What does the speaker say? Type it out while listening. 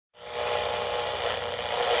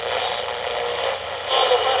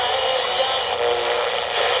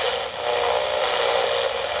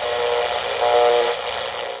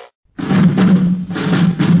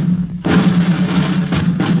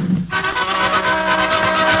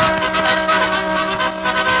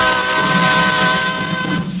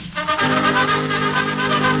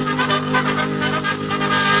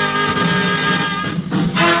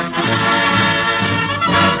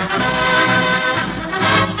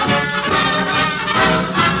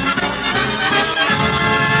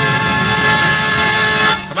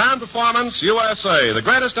Performance USA, the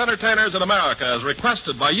greatest entertainers in America, as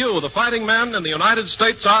requested by you, the fighting men in the United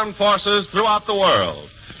States Armed Forces throughout the world.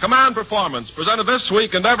 Command Performance, presented this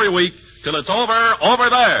week and every week till it's over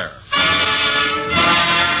there.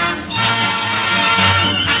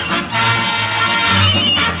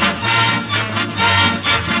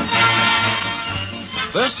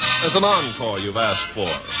 This is an encore you've asked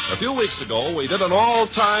for. A few weeks ago, we did an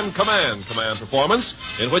all-time command performance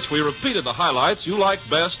in which we repeated the highlights you liked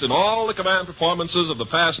best in all the command performances of the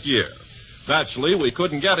past year. Naturally, we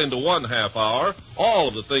couldn't get into 1/2 hour all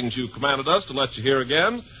of the things you commanded us to let you hear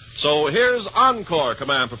again. So here's Encore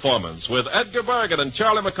Command Performance with Edgar Bergen and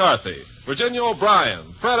Charlie McCarthy, Virginia O'Brien,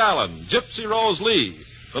 Fred Allen, Gypsy Rose Lee,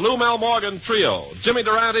 the Lou Mel Morgan Trio, Jimmy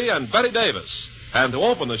Durante, and Betty Davis. And to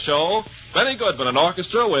open the show, Benny Goodman and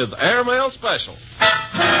Orchestra with Airmail Special.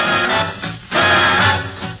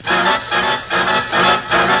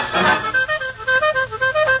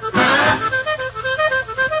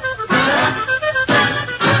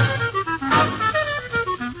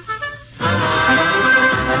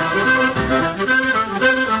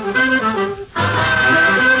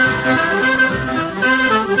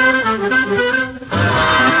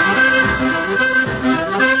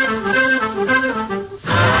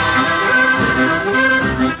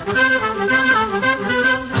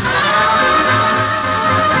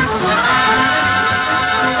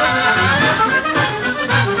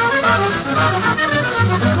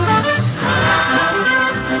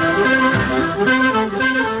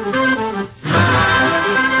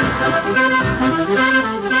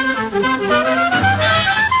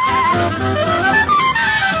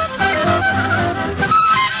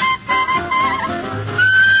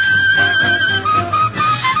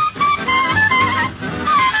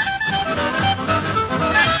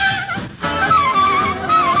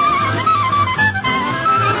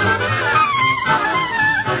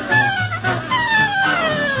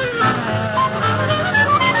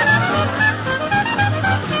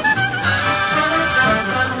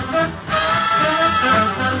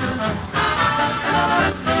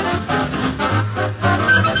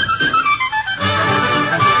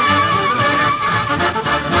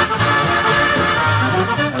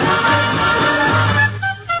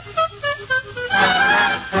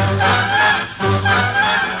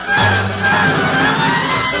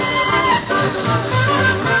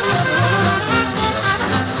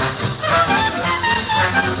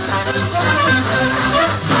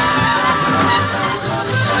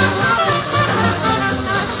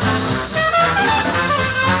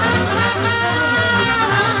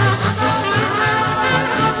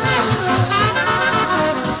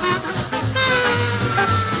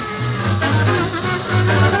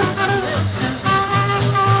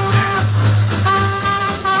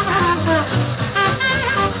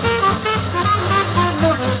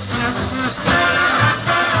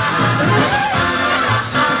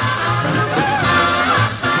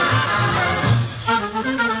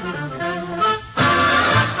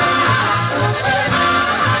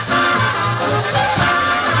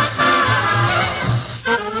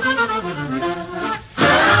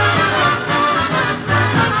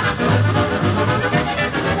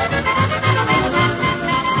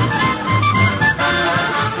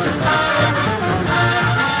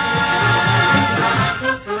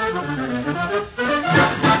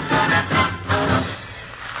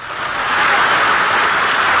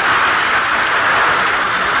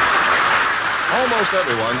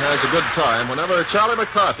 Everyone has a good time whenever Charlie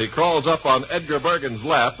McCarthy crawls up on Edgar Bergen's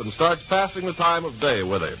lap and starts passing the time of day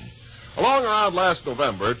with him. Along around last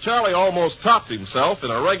November, Charlie almost topped himself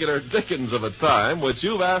in a regular Dickens of a time, which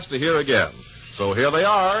you've asked to hear again. So here they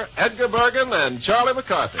are, Edgar Bergen and Charlie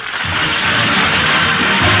McCarthy.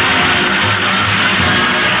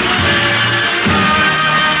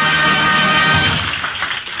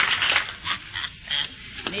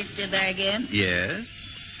 Mr. Bergen? Yes?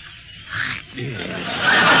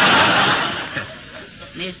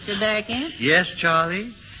 Mr. Bergen? Yes,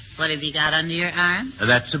 Charlie? What have you got under your arm?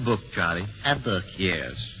 That's a book, Charlie. A book?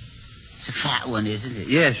 Yes. It's a fat one, isn't it?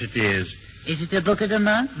 Yes, it is. Is it the book of the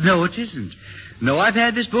month? No, it isn't. No, I've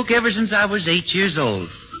had this book ever since I was 8 years old.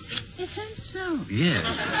 Is that so? Yes.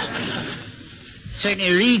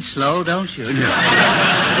 Certainly read slow, don't you? No.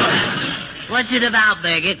 What's it about,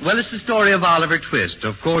 Bergen? Well, it's the story of Oliver Twist.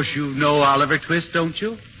 Of course, you know Oliver Twist, don't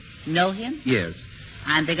you? Know him? Yes.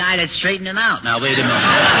 I'm the guy that straightened him out. Now, wait a minute.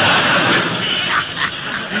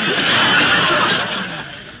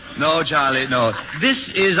 No, Charlie, no. This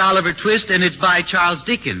is Oliver Twist, and it's by Charles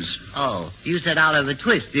Dickens. Oh, you said Oliver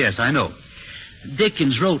Twist. Yes, I know.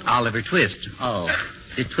 Dickens wrote Oliver Twist. Oh.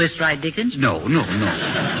 Did Twist write Dickens? No.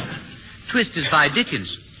 Twist is by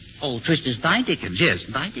Dickens. Oh, Twist is by Dickens. Yes,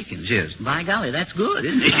 by Dickens, yes. By golly, that's good,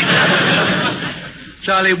 isn't it?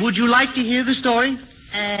 Charlie, would you like to hear the story?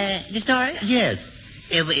 The story? Yes.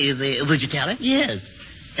 Would you tell it? Yes.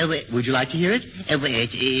 Would you like to hear it?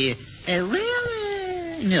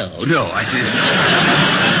 No. No, I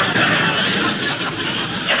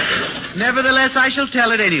see. Nevertheless, I shall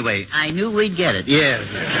tell it anyway. I knew we'd get it. Yes.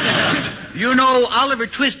 You know, Oliver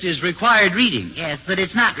Twist is required reading. Yes, but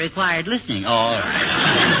it's not required listening. All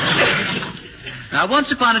right. Now,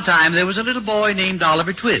 once upon a time, there was a little boy named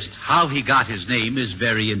Oliver Twist. How he got his name is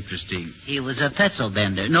very interesting. He was a pretzel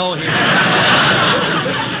bender. No.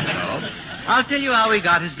 I'll tell you how he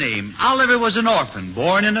got his name. Oliver was an orphan,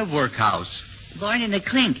 born in a workhouse. Born in a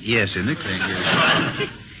clink. Yes, in a clink. Yes.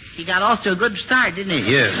 He got off to a good start, didn't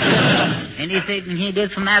he? Yes. Anything he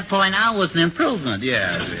did from that point on was an improvement.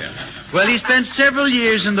 Yes. Well, he spent several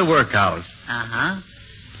years in the workhouse. Uh-huh.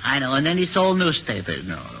 I know, and then he sold newspapers.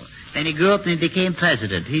 No. Then he grew up and he became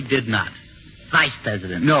president. He did not. Vice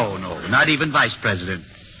president. No, not even vice president.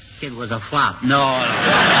 Kid was a flop. No.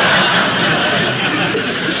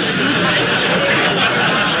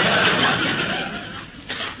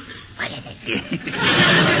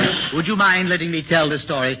 Would you mind letting me tell the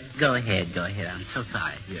story? Go ahead. I'm so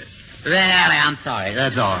sorry. Yes. Really, I'm sorry.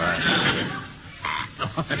 That's all right.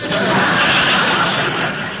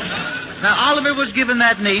 Now, Oliver was given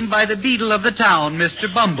that name by the beadle of the town, Mr.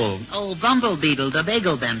 Bumble. Oh, Bumble Beetle, the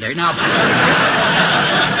bagel bender. Now,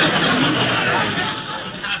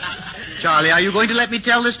 Charlie, are you going to let me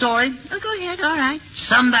tell the story? oh, go ahead, all right.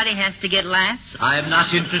 Somebody has to get laughs. I am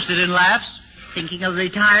not interested in laughs. Thinking of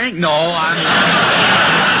retiring? No, I'm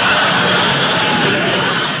not.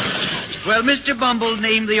 Well, Mr. Bumble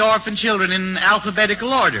named the orphan children in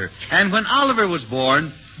alphabetical order. And when Oliver was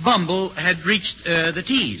born, Bumble had reached the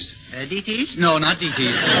T's. DTs? No, not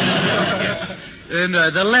DTs.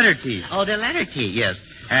 The letter T. Oh, the letter T. Yes.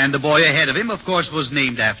 And the boy ahead of him, of course, was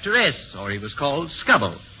named after S, or he was called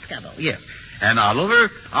Scubble. Scubble. Yes. And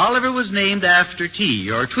Oliver was named after T,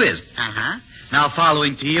 or Twist. Uh-huh. Now,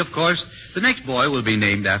 following T, of course, the next boy will be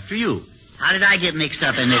named after you. How did I get mixed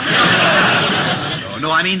up in this? No,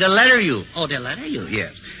 I mean the letter U. Oh, the letter U.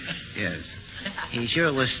 Yes. He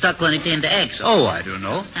sure was stuck when it came to X. Oh, I don't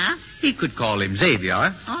know. Huh? He could call him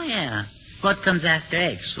Xavier. Oh, yeah. What comes after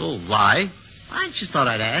X? Oh, why? I just thought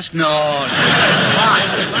I'd ask. No.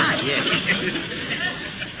 Why? Yes.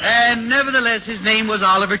 And nevertheless, his name was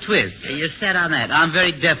Oliver Twist. You're set on that. I'm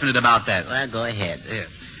very definite about that. Well, go ahead. Yes.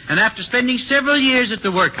 And after spending several years at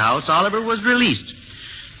the workhouse, Oliver was released.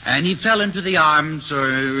 And he fell into the arms or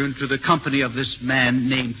into the company of this man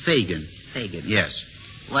named Fagin. Fagin? Yes.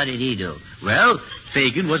 What did he do? Well,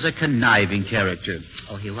 Fagin was a conniving character.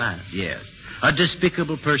 Oh, he was? Yes. A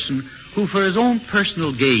despicable person who, for his own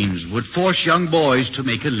personal gains, would force young boys to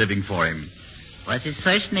make a living for him. Was his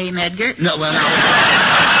first name Edgar? No, well, no.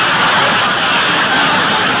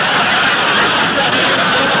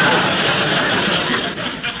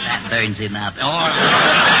 That burns him up.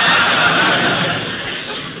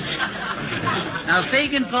 Now,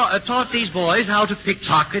 Fagin taught these boys how to pick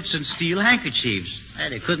pockets and steal handkerchiefs.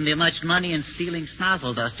 There couldn't be much money in stealing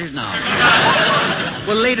snozzle dusters, no.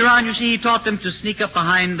 Well, later on, you see, he taught them to sneak up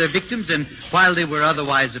behind their victims, and while they were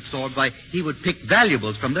otherwise absorbed he would pick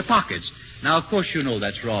valuables from their pockets. Now, of course, you know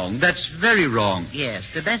that's wrong. That's very wrong. Yes,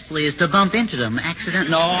 the best way is to bump into them. Accident?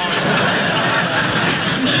 No. I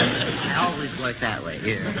always work that way.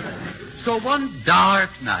 Yeah. So one dark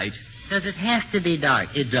night... Does it have to be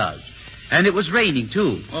dark? It does. And it was raining,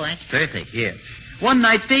 too. Oh, that's perfect. Yes. One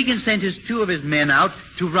night, Fagin sent two of his men out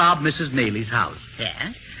to rob Mrs. Maley's house.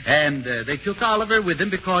 Yeah? And they took Oliver with them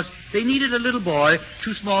because they needed a little boy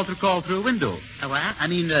too small to crawl through a window. A what? I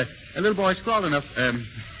mean, a little boy small enough...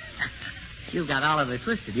 You've got Oliver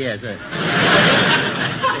twisted. Yes,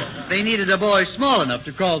 they needed a boy small enough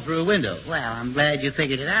to crawl through a window. Well, I'm glad you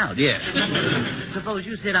figured it out. Yes. Suppose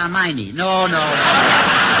you sit on my knee. No.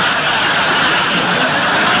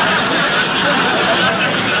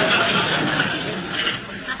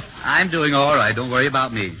 I'm doing all right. Don't worry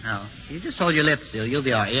about me. No. You just hold your lips still. You'll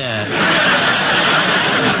be all right. Yeah.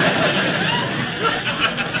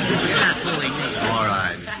 You're not fooling me. All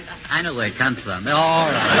right. I know where it comes from. All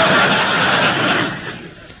right.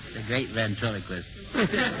 The great ventriloquist.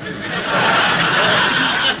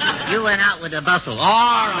 You went out with a bustle.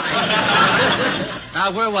 All right.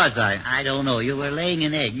 Now, where was I? I don't know. You were laying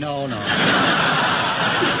an egg. No.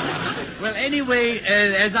 Well, anyway,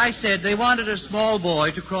 as I said, they wanted a small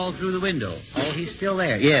boy to crawl through the window. Oh, he's still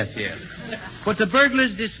there. Yes. But the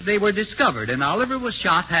burglars, they were discovered, and Oliver was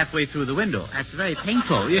shot halfway through the window. That's very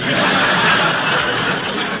painful. Yeah.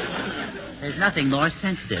 There's nothing more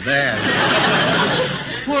sensitive.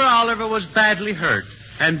 Poor Oliver was badly hurt.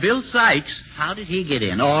 And Bill Sykes, How did he get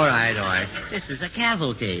in? All right. This is a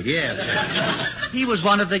cavalcade, yes. he was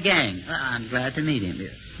one of the gang. I'm glad to meet him.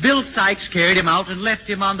 Bill Sykes carried him out and left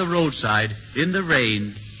him on the roadside in the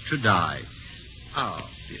rain to die. Oh.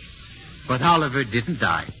 But Oliver didn't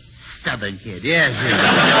die. Stubborn kid. Yes.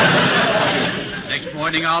 Next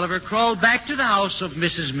morning, Oliver crawled back to the house of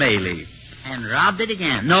Mrs. Maley. And robbed it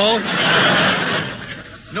again. No,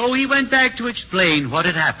 he went back to explain what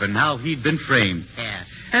had happened, how he'd been framed. Yeah.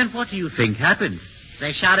 And what do you think happened?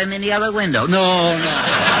 They shot him in the other window. No.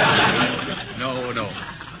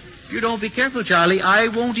 You don't be careful, Charlie. I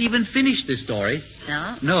won't even finish this story.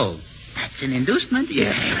 No? No. That's an inducement.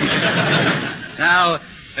 Yeah. Now,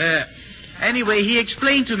 anyway, he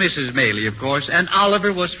explained to Mrs. Maley, of course, and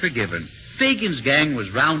Oliver was forgiven. Fagin's gang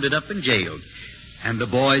was rounded up and jailed. And the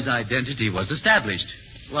boy's identity was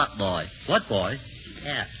established. What boy? What boy?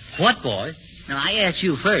 Yeah. What boy? No, I asked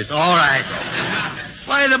you first. All right.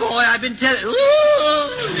 Why, the boy I've been telling... The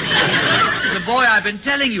boy I've been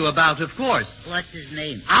telling you about, of course. What's his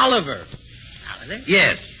name? Oliver. Oliver?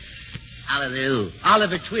 Yes. Oliver who?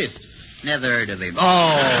 Oliver Twist. Never heard of him.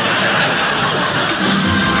 Oh.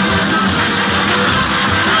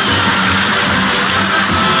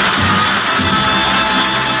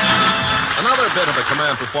 Another bit of a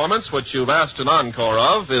command performance which you've asked an encore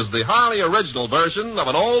of is the highly original version of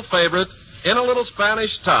an old favorite, In a Little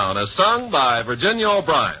Spanish Town, as sung by Virginia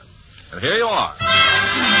O'Brien. And here you are.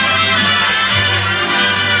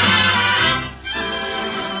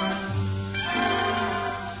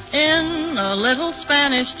 In a little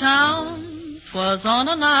Spanish town, 'twas on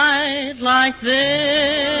a night like this.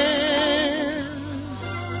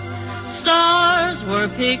 Stars were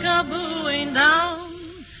peekabooing down,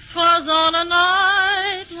 'twas on a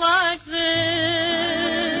night like this.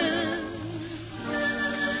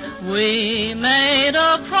 We made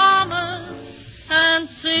a promise and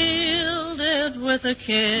sealed it with a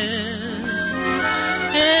kiss.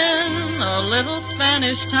 In a little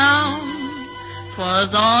Spanish town,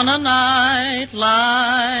 'twas on a night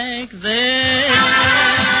like this.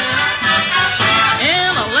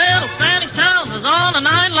 In a little Spanish town, 'twas on a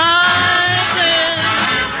night like this.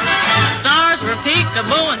 Stars were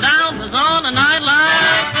peekabooing down, 'twas on a night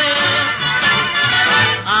like this.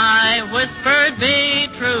 I whispered, be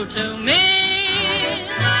true to me,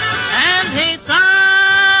 and he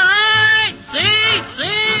sighed, see.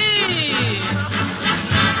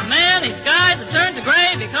 Many skies have turned to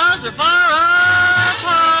gray because we're far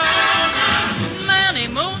apart. Many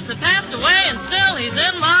moons have passed away and still he's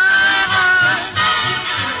in my heart.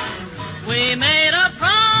 We made a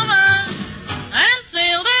promise and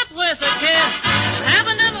sealed it with a kiss. It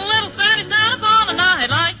happened in a little Spanish town upon a night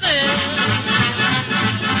like this.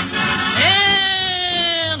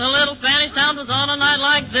 In a little Spanish town was on a night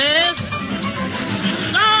like this.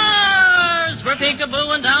 Stars were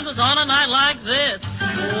peekabooing down, was on a night like this.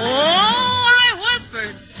 Oh, I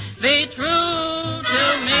whispered, be true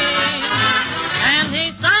to me. And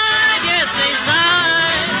he sighed, yes, he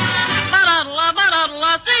sighed.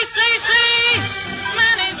 Ba-da-da-la, see.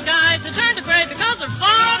 Many skies have turned to gray because they're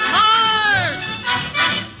far apart.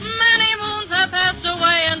 Many moons have passed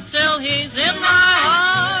away and still he's in my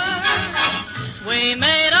heart. We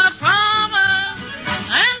made a promise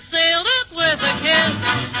and sealed it with a kiss.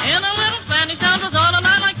 In a little Spanish town was on a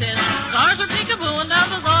night like this. Stars were peekabooing down,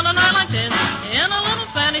 was on a night like this. In a little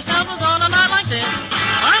Spanish town was on a night like this.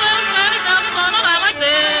 Our little Spanish town was on a night like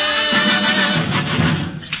this.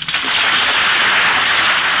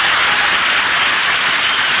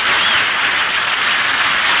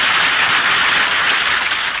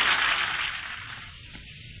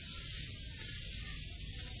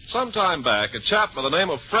 Some time back, a chap by the name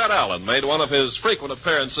of Fred Allen made one of his frequent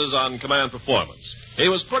appearances on Command Performance. He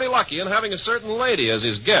was pretty lucky in having a certain lady as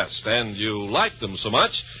his guest, and you liked them so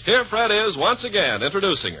much, here Fred is once again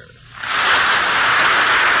introducing her.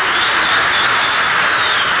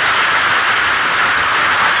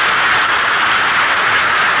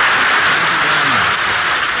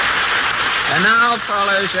 And now,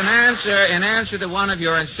 fellas, in answer to one of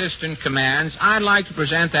your insistent commands, I'd like to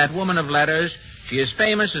present that woman of letters. She is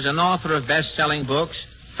famous as an author of best-selling books,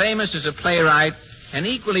 famous as a playwright, and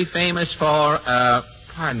equally famous for,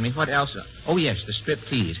 what else? Oh, yes, the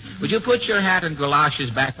striptease. Would you put your hat and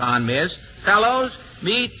galoshes back on, miss? Fellows,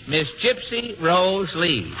 meet Miss Gypsy Rose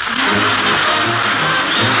Lee.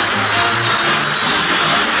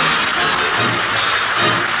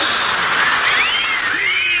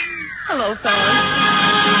 Hello,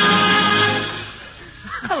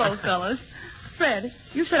 fellas. Fred,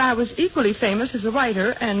 you said I was equally famous as a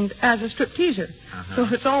writer and as a stripteaser. Uh-huh. So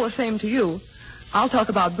if it's all the same to you, I'll talk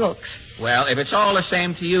about books. Well, if it's all the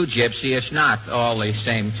same to you, Gypsy, it's not all the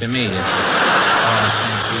same to me. It's all the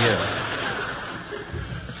same to you.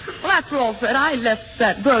 Well, after all, Fred, I left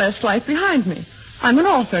that burlesque life behind me. I'm an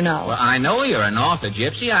author now. Well, I know you're an author,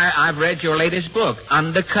 Gypsy. I've read your latest book,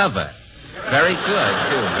 Undercover. Very good,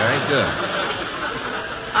 too. Very good.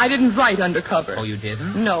 I didn't write Undercover. Oh, you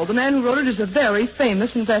didn't? No, the man who wrote it is a very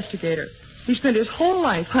famous investigator. He spent his whole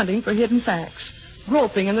life hunting for hidden facts,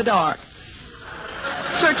 groping in the dark,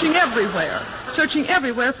 searching everywhere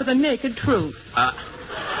for the naked truth.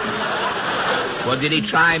 Well, did he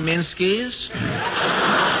try Minsky's?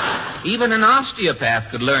 Even an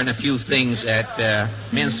osteopath could learn a few things at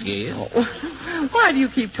Minsky's. Oh, why do you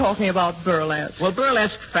keep talking about burlesque? Well,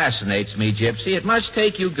 burlesque fascinates me, Gypsy. It must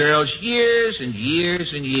take you girls years and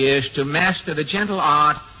years and years to master the gentle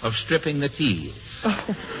art of stripping the teeth.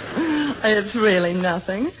 Oh, it's really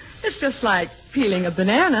nothing. It's just like peeling a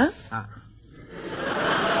banana.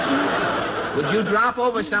 Would you drop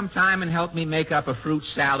over sometime and help me make up a fruit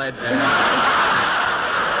salad?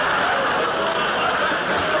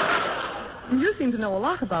 You seem to know a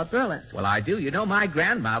lot about burlesque. Well, I do. You know, my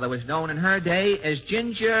grandmother was known in her day as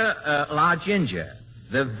Ginger La Ginger,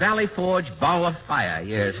 the Valley Forge Ball of Fire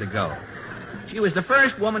years ago. She was the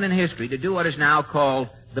first woman in history to do what is now called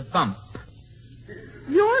the bump.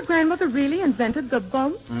 Your grandmother really invented the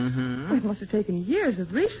bump? Mm-hmm. Well, it must have taken years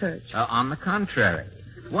of research. On the contrary.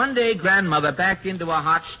 One day, Grandmother backed into a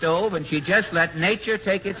hot stove, and she just let nature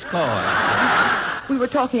take its course. We were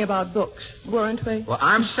talking about books, weren't we? Well,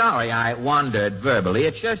 I'm sorry I wandered verbally.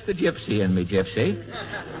 It's just the gypsy in me, Gypsy.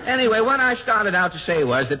 Anyway, what I started out to say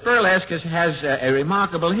was that burlesque has a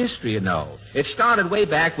remarkable history, you know. It started way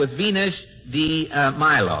back with Venus de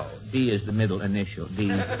Milo. D is the middle initial. D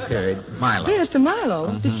period Milo. Venus de Milo?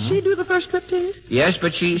 Mm-hmm. Did she do the first striptease? Yes,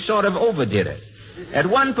 but she sort of overdid it. At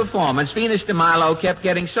one performance, Venus de Milo kept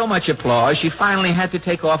getting so much applause, she finally had to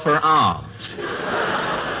take off her arms.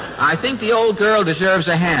 I think the old girl deserves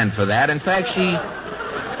a hand for that. In fact,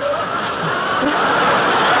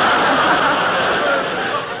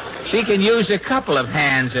 she can use a couple of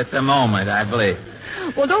hands at the moment, I believe.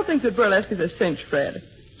 Well, don't think that burlesque is a cinch, Fred.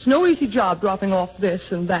 It's no easy job dropping off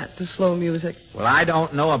this and that to slow music. Well, I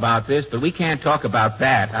don't know about this, but we can't talk about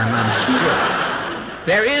that. I'm sure.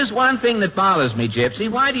 There is one thing that bothers me, Gypsy.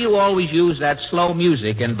 Why do you always use that slow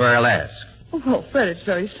music in burlesque? Well, Fred, it's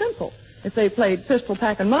very simple. If they played Pistol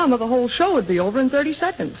Packin' Mama, the whole show would be over in 30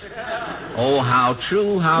 seconds. Oh, how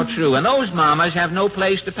true, how true. And those mamas have no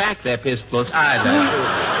place to pack their pistols either.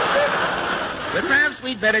 But perhaps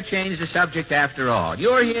we'd better change the subject after all.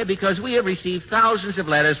 You're here because we have received thousands of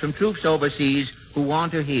letters from troops overseas who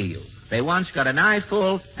want to hear you. They once got an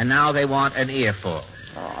eyeful, and now they want an earful.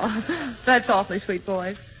 Oh, that's awfully sweet,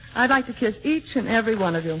 boys. I'd like to kiss each and every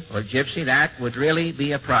one of you. Well, Gypsy, that would really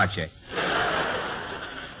be a project.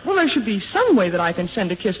 Well, there should be some way that I can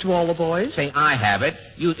send a kiss to all the boys. Say, I have it.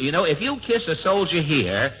 You know, if you kiss a soldier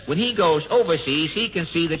here, when he goes overseas, he can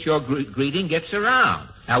see that your greeting gets around.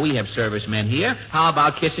 Now, we have servicemen here. How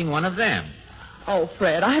about kissing one of them? Oh,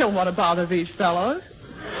 Fred, I don't want to bother these fellows.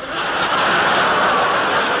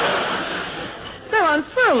 They're on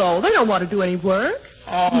furlough. They don't want to do any work.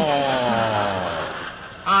 Oh,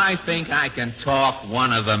 I think I can talk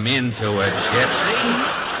one of them into it,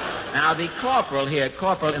 Gypsy. Now, the corporal here,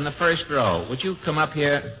 corporal in the first row. Would you come up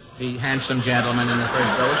here, the handsome gentleman in the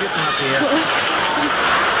first row? Would you come up here?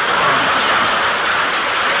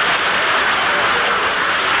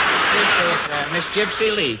 This is Miss Gypsy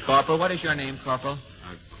Lee. Corporal, what is your name, Corporal?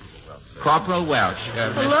 Corporal Welch.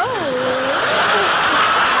 Hello.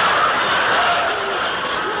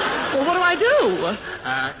 Well, what do I do?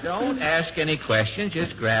 Don't ask any questions.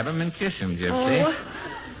 Just grab him and kiss him, Gypsy. Oh.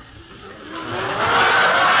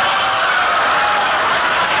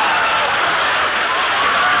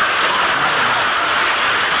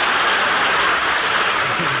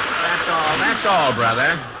 That's all,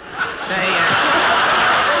 brother. Say,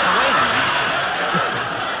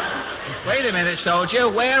 wait a minute, soldier.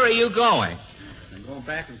 Where are you going? I'm going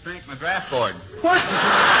back and thank my draft board. What?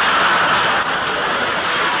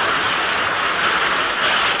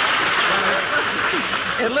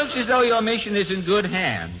 It looks as though your mission is in good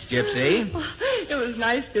hands, Gypsy. It was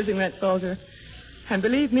nice kissing that soldier. And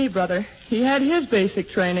believe me, brother, he had his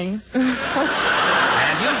basic training.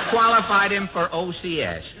 And you've qualified him for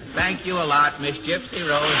OCS. Thank you a lot, Miss Gypsy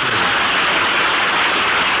Rose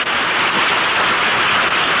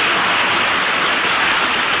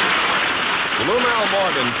Lee. The Lunel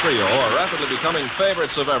Morgan Trio are rapidly becoming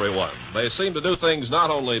favorites of everyone. They seem to do things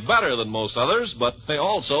not only better than most others, but they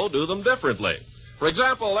also do them differently. For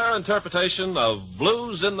example, their interpretation of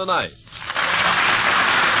Blues in the Night.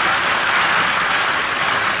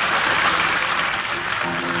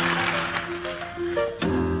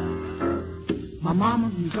 My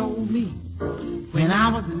mama told me when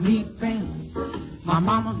I was a neat fan. My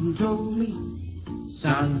mama told me,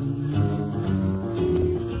 son,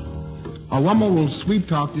 a woman will sweet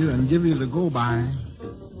talk you and give you the go by,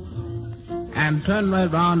 and turn right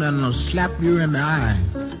around and slap you in the eye.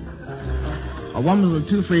 A woman's a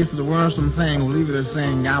two-faced, the worrisome thing. Will leave you to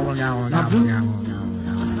sing, gobble, gobble, gobble, gobble, gobble.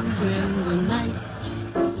 In the night,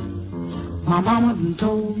 my mama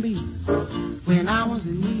told me when I was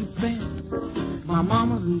in neat pants. My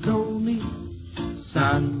mama told me,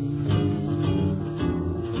 son,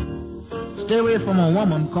 stay away from a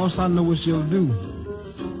woman, 'cause I know what she'll do.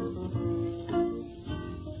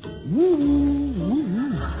 Woo, woo, woo,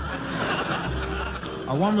 woo.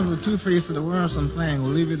 A woman's a two-faced, the worrisome thing.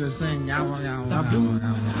 Will leave you to sing, gobble, gobble, gobble,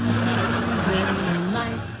 gobble.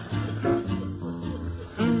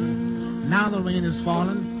 Now the rain is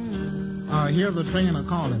falling. Hear the train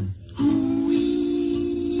a-calling.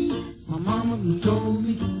 My mama told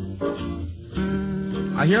me.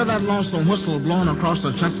 I hear that lonesome whistle blowing across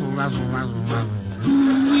the trestle, razzle, razzle, razzle.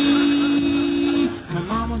 My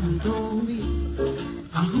mama told me.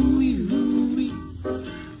 A-hooey, hooey,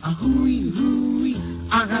 a-hooey, hooey.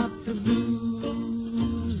 I got the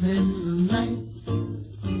blues in the night.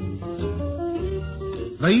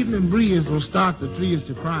 The evening breeze will start the trees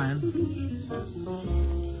to cry,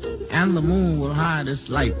 and the moon will hide its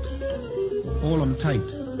light. Hold 'em tight.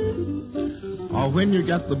 Or when you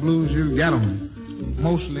get the blues, you'll get 'em,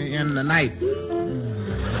 mostly in the night.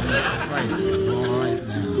 Right. All right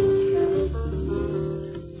now.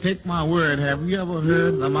 Take my word, have you ever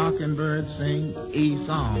heard the mockingbird sing a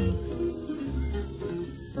song?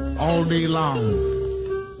 All day long.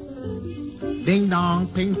 Ding dong,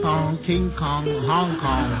 ping pong, King Kong, Hong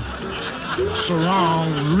Kong,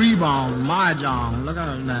 sarong, rebound, mahjong. Look at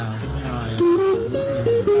it now.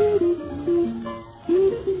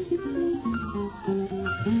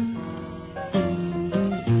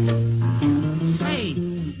 Hey,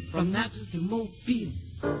 from Natchez to Mobile,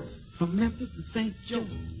 from Memphis to St. Joe,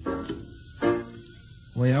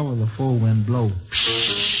 wherever the full wind blow.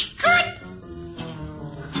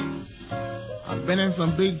 I've been in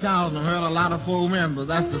some big towns and heard a lot of full wind, but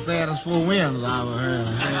that's the saddest full winds I've ever heard.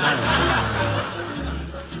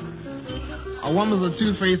 A woman's a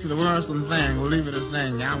two-faced, the worrisome thing. We'll leave it to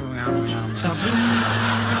sing. Now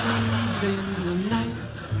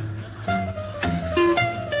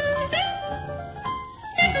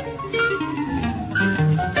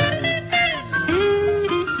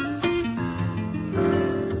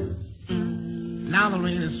the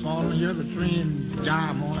rain is falling. Hear the train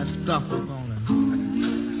jive, all that stuff we're going.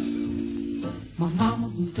 My mama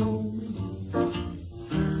told me.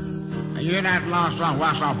 You hear that long song,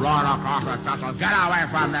 whistle blowing across the trestle? Get away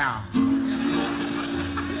from there.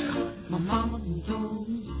 My mama told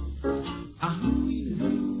me. A-hooey,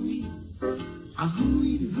 hooey,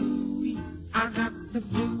 a-hooey, hooey. I got the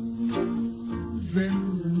blues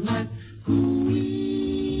in the night. Hooey.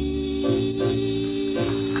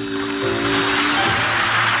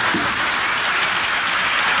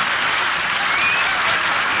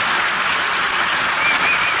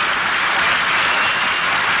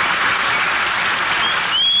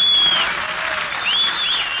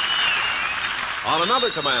 On another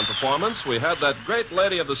command performance, we had that great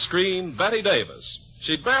lady of the screen, Betty Davis.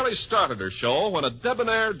 She'd barely started her show when a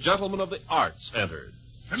debonair gentleman of the arts entered.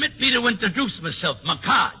 Permit me to introduce myself, my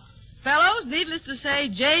card. Fellows, needless to say,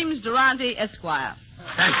 James Durante, Esquire.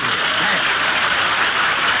 Thank you.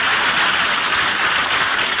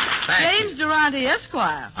 James Durante,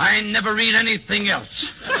 Esquire. I never read anything else.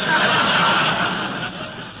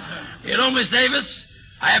 You know, Miss Davis,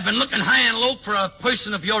 I have been looking high and low for a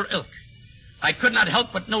person of your ilk. I could not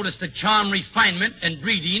help but notice the charm, refinement, and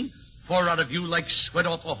breeding pour out of you like sweat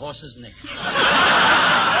off a horse's neck.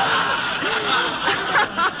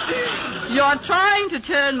 You're trying to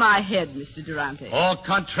turn my head, Mr. Durante. Au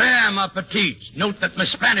contraire, ma petite. Note that my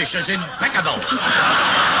Spanish is impeccable.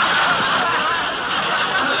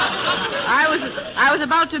 I was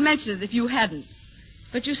about to mention it if you hadn't.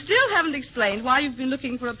 But you still haven't explained why you've been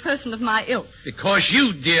looking for a person of my ilk. Because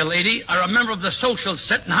you, dear lady, are a member of the social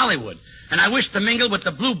set in Hollywood. And I wish to mingle with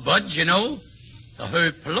the blue buds, you know, the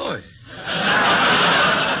hoi polloi.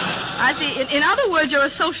 I see. In other words, you're a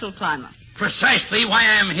social climber. Precisely why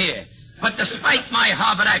I am here. But despite my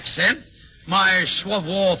Harvard accent, my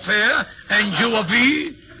savoir-faire and joie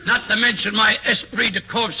vie, not to mention my esprit de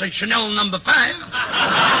corps and Chanel number 5.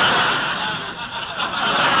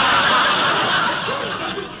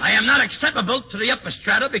 I am not acceptable to the upper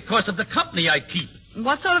strata because of the company I keep.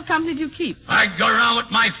 What sort of company do you keep? I go around with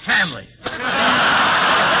my family.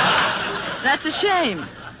 That's a shame.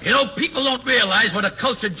 You know, people don't realize what a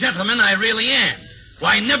cultured gentleman I really am.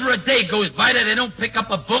 Why, never a day goes by that I don't pick up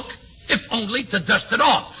a book, if only to dust it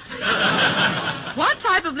off. What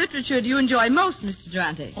type of literature do you enjoy most, Mr.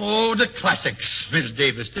 Durante? Oh, the classics, Miss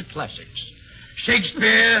Davis, the classics.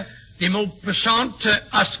 Shakespeare, de Maupassant,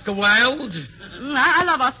 Oscar Wilde. I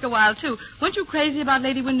love Oscar Wilde, too. Weren't you crazy about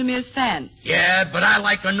Lady Windermere's fan? Yeah, but I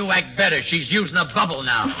like her new act better. She's using a bubble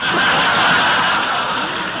now.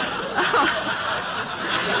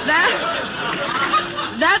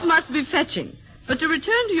 That must be fetching. But to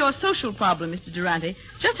return to your social problem, Mr. Durante,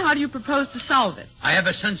 just how do you propose to solve it? I have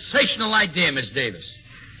a sensational idea, Miss Davis.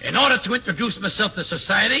 In order to introduce myself to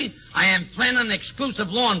society, I am planning an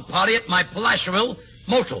exclusive lawn party at my palatial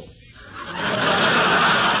motel.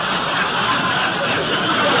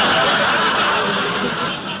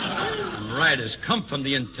 Writers come from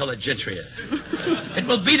the intelligentsia. It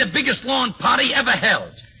will be the biggest lawn party ever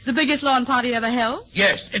held. The biggest lawn party ever held?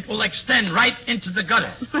 Yes, it will extend right into the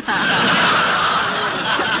gutter.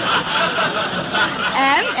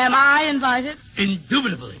 And am I invited?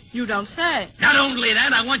 Indubitably. You don't say. Not only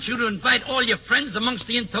that, I want you to invite all your friends amongst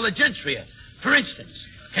the intelligentsia. For instance,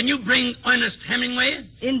 can you bring Ernest Hemingway?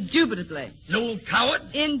 Indubitably. Noel Coward?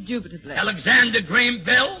 Indubitably. Alexander Graham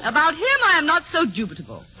Bell? About him, I am not so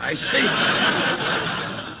dubitable. I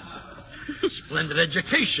see. Splendid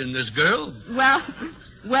education, this girl. Well,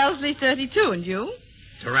 Wellesley 32, and you?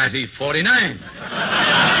 Durante 49.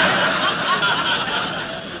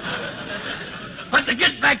 But to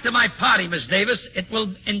get back to my party, Miss Davis, it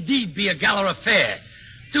will indeed be a gala affair.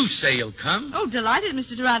 Do say you'll come. Oh, delighted,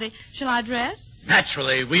 Mr. Durante. Shall I dress?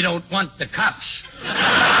 Naturally, we don't want the cops. No.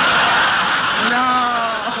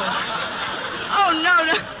 Oh, no.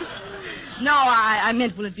 No, I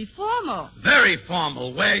meant, will it be formal? Very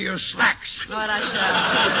formal. Wear your slacks. What I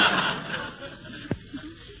shall.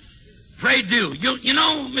 Pray do. You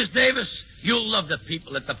know, Miss Davis, you'll love the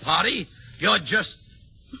people at the party. They're just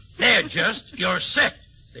your set.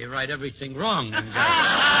 They write everything wrong.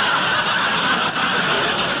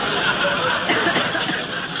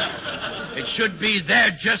 It should be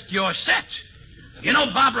they're just your set. You know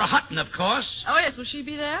Barbara Hutton, of course. Oh, yes. Will she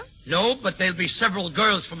be there? No, but there'll be several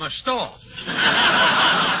girls from her store.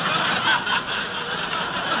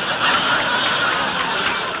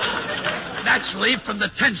 Naturally, from the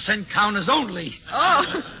 10-cent counters only.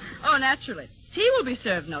 Oh, naturally. Tea will be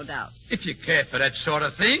served, no doubt. If you care for that sort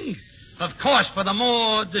of thing. Of course, for the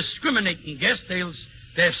more discriminating guests,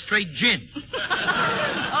 they're straight gin.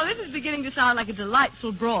 Oh, this is beginning to sound like a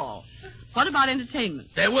delightful brawl. What about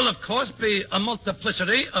entertainment? There will, of course, be a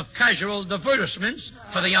multiplicity of casual divertissements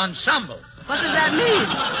for the ensemble. What does that mean?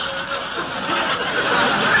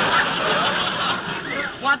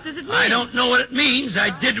 What does it mean? I don't know what it means. I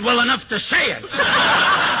did well enough to say it.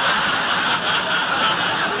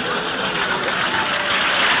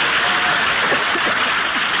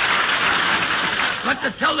 But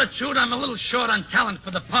to tell the truth, I'm a little short on talent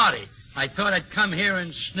for the party. I thought I'd come here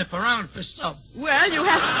and sniff around for some. Well, you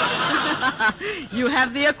have... you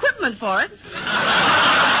have the equipment for it.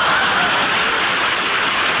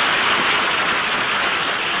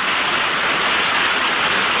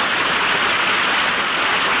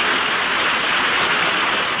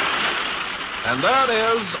 And there it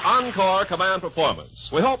is, Encore Command Performance.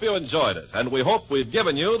 We hope you enjoyed it, and we hope we've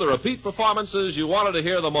given you the repeat performances you wanted to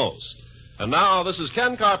hear the most. And now, this is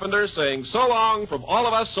Ken Carpenter saying so long from all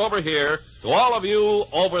of us over here to all of you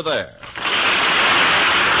over there.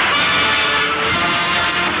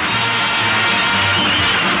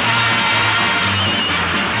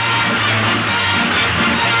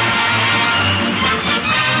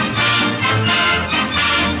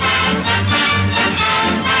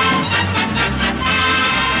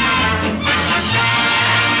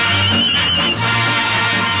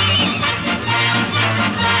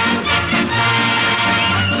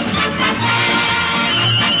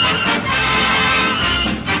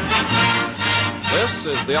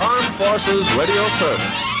 The Armed Forces Radio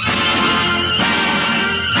Service.